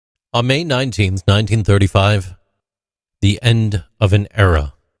On May 19th, 1935, the end of an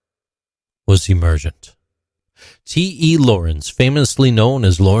era was emergent. T.E. Lawrence, famously known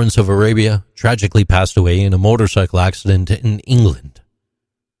as Lawrence of Arabia, tragically passed away in a motorcycle accident in England.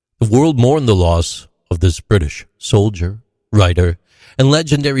 The world mourned the loss of this British soldier, writer, and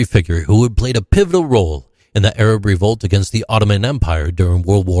legendary figure who had played a pivotal role in the Arab revolt against the Ottoman Empire during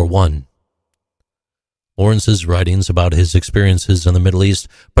World War I. Lawrence's writings about his experiences in the Middle East,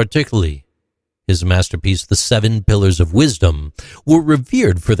 particularly his masterpiece, The Seven Pillars of Wisdom, were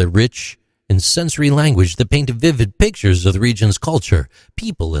revered for their rich and sensory language that painted vivid pictures of the region's culture,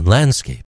 people, and landscape.